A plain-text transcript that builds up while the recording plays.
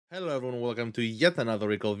Hello everyone, welcome to yet another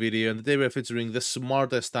recall video, and today we're featuring the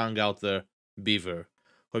smartest tank out there, Beaver.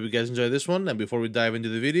 Hope you guys enjoy this one, and before we dive into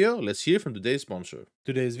the video, let's hear from today's sponsor.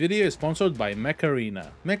 Today's video is sponsored by Mech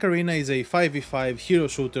Arena. Mech Arena is a 5v5 hero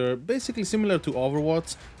shooter, basically similar to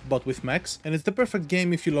Overwatch, but with mechs, and it's the perfect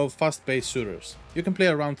game if you love fast-paced shooters. You can play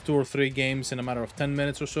around 2 or 3 games in a matter of 10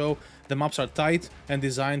 minutes or so. The maps are tight and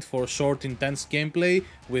designed for short, intense gameplay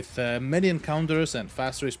with many encounters and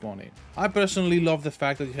fast respawning. I personally love the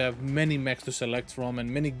fact that you have many mechs to select from and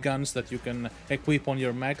many guns that you can equip on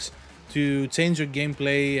your mechs to change your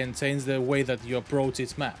gameplay and change the way that you approach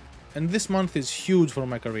each map. And this month is huge for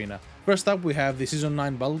Mech Arena. First up, we have the Season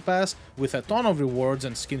 9 Battle Pass with a ton of rewards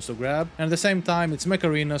and skins to grab, and at the same time it's Mech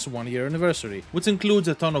Arena's 1-year anniversary, which includes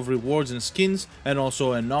a ton of rewards and skins, and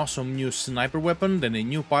also an awesome new sniper weapon and a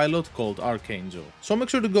new pilot called Archangel. So make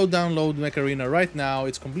sure to go download Mech Arena right now.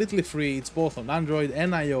 It's completely free, it's both on Android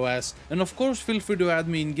and iOS, and of course feel free to add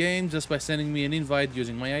me in game just by sending me an invite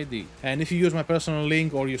using my ID. And if you use my personal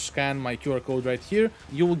link or you scan my QR code right here,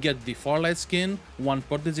 you will get the Farlight skin, 1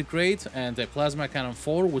 Prodigy crate, and a Plasma Cannon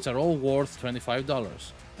 4, which are all worth $25.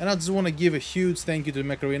 And I just want to give a huge thank you to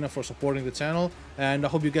Mech Arena for supporting the channel, and I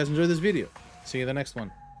hope you guys enjoyed this video. See you in the next one.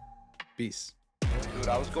 Peace. Dude,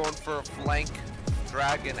 I was going for a flank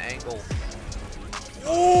dragon angle.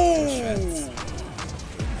 Ooh!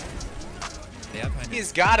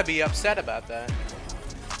 He's got to be upset about that.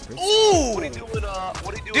 Ooh! What are you doing?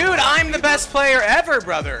 Dude, I'm the best player ever,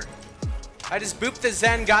 brother. I just booped the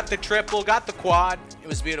Zen, got the triple, got the quad. It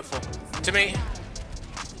was beautiful. To me.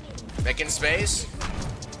 Making space.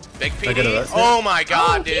 Big PD. Oh my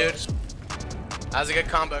god, dude. That was a good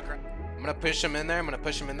combo. I'm gonna push him in there. I'm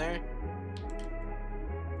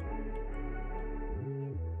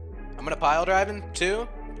gonna pile drive him too.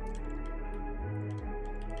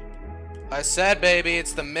 I said, baby,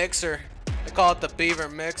 it's the mixer. I call it the Beaver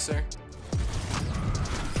mixer.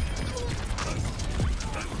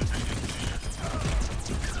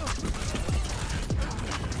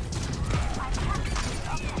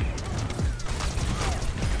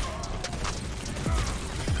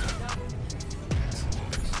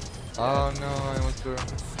 Oh no, I went through.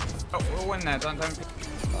 Oh, we'll win that. Don't.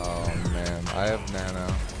 Oh man, I have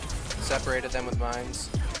nano. Separated them with mines.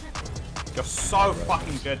 You're so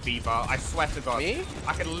fucking good, Beaver. I swear to God. Me?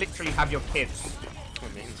 I could literally have your kids. I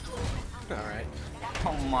mean, alright.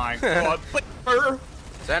 Oh my God. Beaver.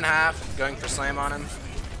 Zen half, going for slam on him.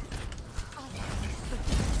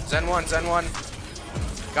 Zen one.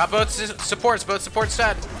 Got both supports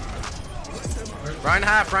dead. Ryan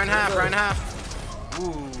half.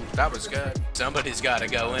 Ooh, that was good. Somebody's got to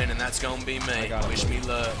go in, and that's gonna be me. Wish me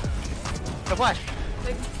luck. The flash.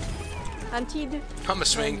 I'ma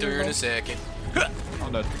swing through in a second. Oh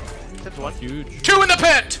no. That's one. Huge. 2 in the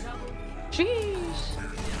pit! Jeez.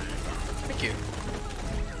 Thank you.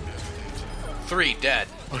 3 dead.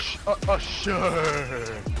 Sure.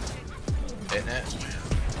 Hitting it.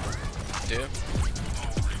 2.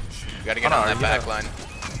 Gotta get on that back line.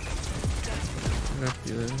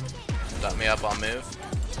 Stop me up, I'll move.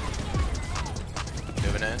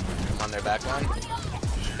 Moving in. I'm on their back line.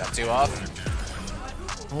 Got 2 off.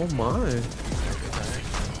 Oh my.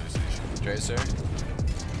 Tracer.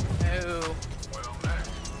 No.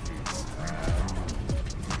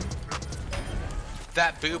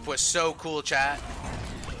 That boop was so cool, chat.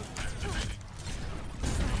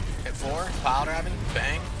 Hit 4. Pile driving.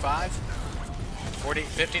 Bang. 5. 40,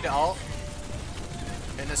 50 to alt.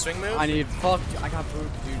 In the swing move. I need fuck. I got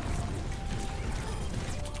booped, dude.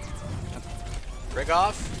 Rig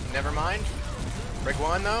off. Never mind. Rig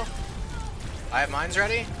 1 though. I have mines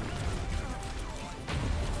ready.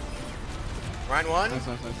 Mine 1. Nice.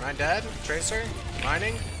 Mine dead. Tracer.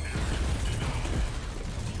 Mining.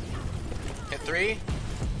 Hit 3.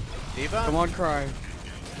 Diva. Come on, cry.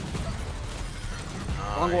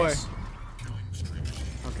 Nice. Long way.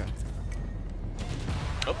 Okay.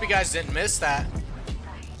 Hope you guys didn't miss that.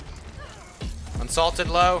 Unsalted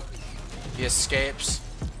low. He escapes.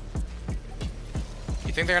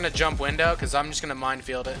 You think they're gonna jump window? Cause I'm just gonna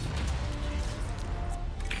minefield it.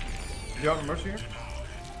 You have a mercy here?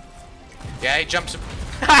 Yeah, he jumps.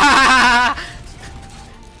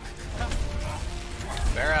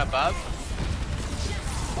 Vera above.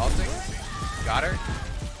 Alting. Got her.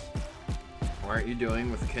 What aren't you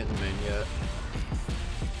doing with Kitten Main yet?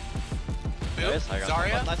 Boop.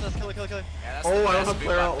 Zarya. Let's kill it. Yeah, that's Oh, the I don't best have boop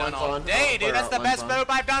player I've out done lights all on. day, dude. That's the Player out best lights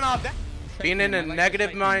boop I've done all day. Being in a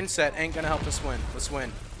negative mindset ain't gonna help us win. Let's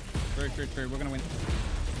win. True. We're gonna win.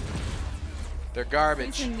 They're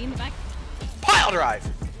garbage. Pile drive.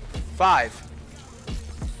 5.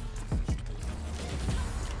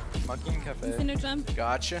 Fucking cafe. Cinder jump.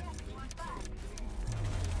 Gotcha.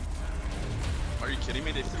 Are you kidding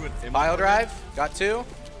me? They threw an Pile drive. Got 2.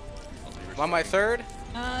 I'm on my 3rd.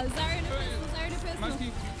 Zarya to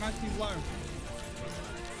pistol.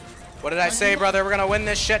 What did I say, brother? We're gonna win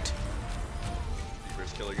this shit.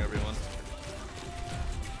 Beaver's killing everyone.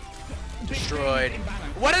 Destroyed.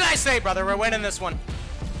 What did I say, brother? We're winning this one.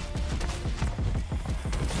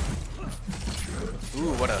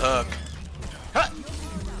 Ooh, what a hook. Huh.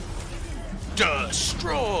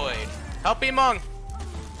 Destroyed. Help him, Mung.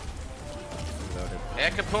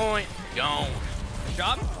 Echo point. Gone. Good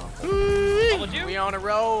job. Followed you. We on a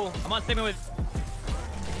roll. I'm on statement with.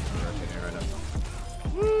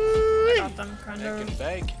 Bake and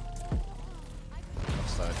bake.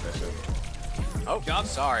 Oh, Job.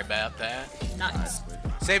 Sorry about that. Nice.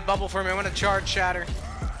 Save bubble for me. I want to charge shatter.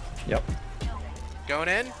 Yep. Going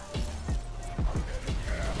in.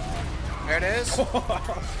 There it is.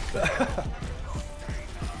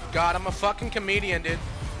 God, I'm a fucking comedian, dude.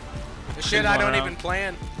 The shit I don't even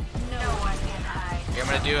plan. Yeah, I'm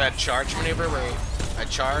gonna do a charge maneuver where I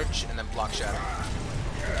charge and then block shatter.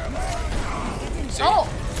 See? Oh,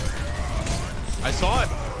 I saw it.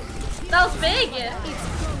 that was big.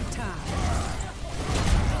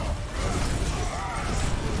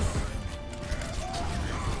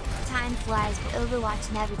 Time flies, but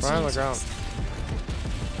Overwatch never changes. Right on the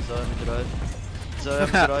ground.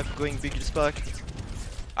 Drive going big as fuck.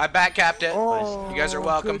 I backcapped it. Oh, You guys are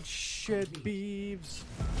welcome. Good shit, Beavs.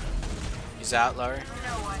 He's out, Larry.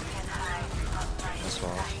 That's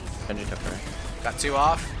wrong. Benji took her. Got 2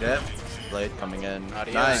 off. Yep. Blade coming in.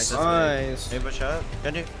 Adios. Nice. Nice. Hey, push out.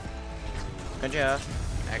 Benji. Benji out.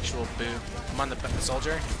 Actual boo. I'm on the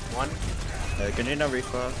soldier. 1. Benji no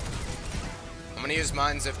reflow. I'm gonna use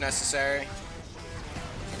mines if necessary.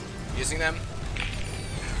 Using them.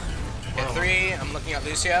 Hit 3. I'm looking at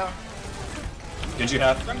Lucio. Did you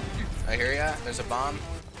have? I hear ya. There's a bomb.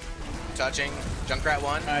 Touching. Junkrat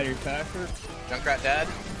 1. Junkrat dead.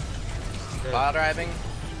 Pile driving.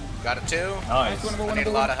 Got a 2. Nice. I need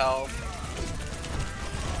a lot of health.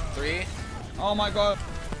 3. Oh my god.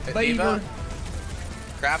 Hit Diva.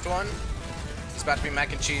 Craft 1. It's about to be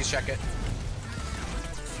mac and cheese. Check it.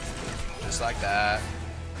 Just like that.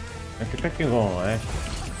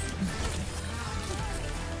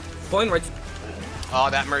 Point right. Oh,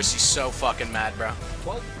 that Mercy's so fucking mad, bro.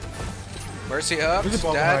 Mercy up. There's a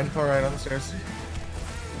ball Dead. behind, far right on the stairs.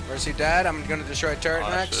 Mercy dead. I'm gonna destroy turret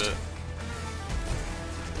next. Shit.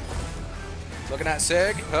 Looking at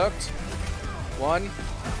Sig. Hooked. 1.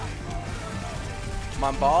 I'm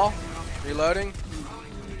on ball. Reloading.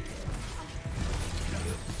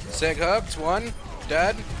 Sig hooked. 1.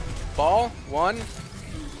 Dead. Ball. 1.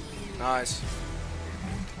 Nice.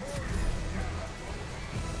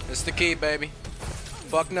 This is the key, baby.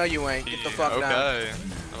 Fuck no, you ain't. Get the fuck down. Okay.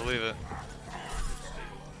 I'll leave it.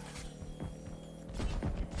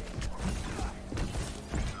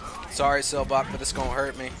 Sorry, Silbok, but this gonna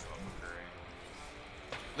hurt me.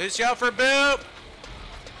 Lucio for boop!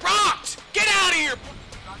 Rocked! Get out of here!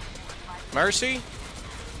 Mercy.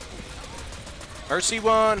 Mercy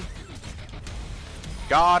 1.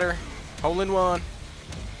 Got her. Hole in 1.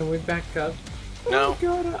 Can we back up? No.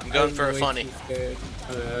 I'm going for a funny.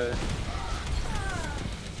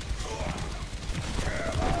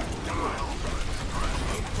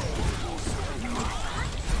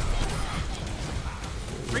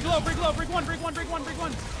 Break low, break low, break 1, break 1, break 1, break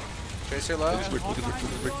 1. Tracer low.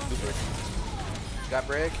 Got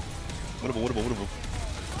break. Winnable.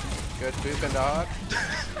 Good boop and dog.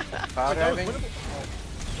 Power diving.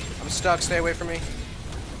 I'm stuck. Stay away from me.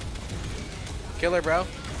 Kill her, bro.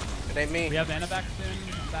 It ain't me. We have Anna back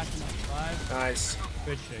soon. Back in 5. Nice.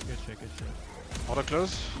 Good shit, good shit, good shit. Auto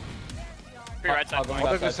close. Be right side.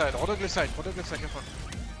 Auto glissade, auto glissade, auto glissade, careful.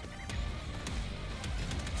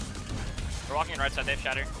 We're walking right side, they have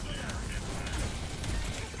shatter.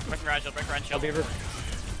 Break garage shield, break garage shield. Beaver.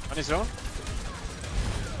 One is zone.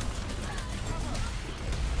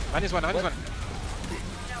 One is one.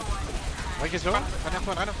 Break is zone. One up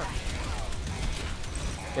one.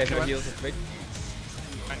 Yeah, no heals. Wait.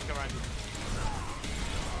 Go Ryan.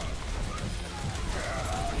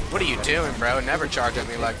 What are you doing, bro? Never charge at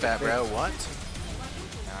me like that, bro. What?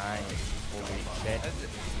 Holy shit.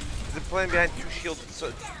 The playing behind 2 shields is so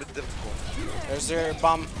it's a bit difficult. There's their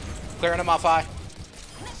bomb. Clearing them off high.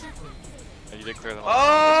 You did clear them.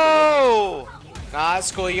 Oh! Nah,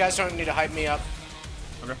 that's cool. You guys don't need to hype me up.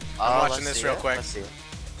 Okay. I'm watching this real quick.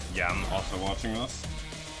 Yeah, I'm also watching this.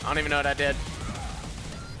 I don't even know what I did.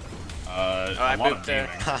 I booped there.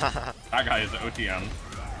 That guy is OTM.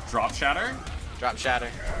 Drop shatter. Drop shatter.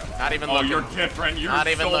 Not even Oh, looking. you're different. You're Not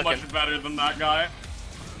even so looking. much better than that guy.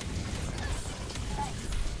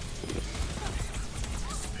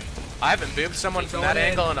 I haven't booped someone from that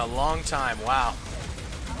angle in a long time. Wow.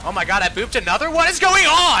 Oh my god, I booped another? What is going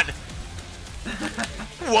on?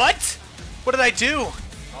 What? What did I do? All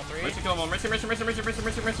three? Mercy, kill him. Mercy.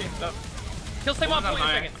 No. Kill same off. Wait a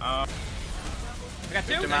second. I got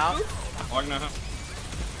two. Booped him out. Hog now.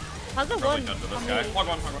 How's the Probably one? dead to this guy. Hog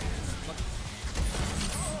one.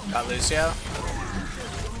 Got Lucio.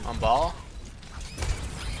 On ball.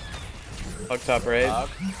 Hug top raid. Hug.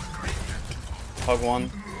 Hug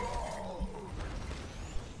one.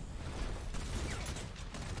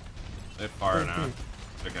 They're far now.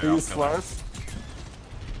 Okay, I'll kill him.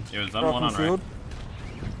 He was done one on right.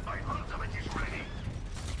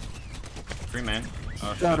 3 main.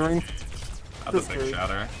 Oh shit. Shattering. That's a big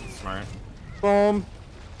shatter. Smart. Boom.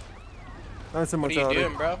 Nice and What much are you out.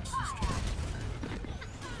 doing, bro?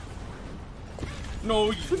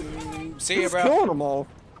 No. See ya, He's bro. killing them all.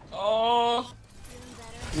 Oh.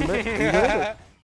 You made it.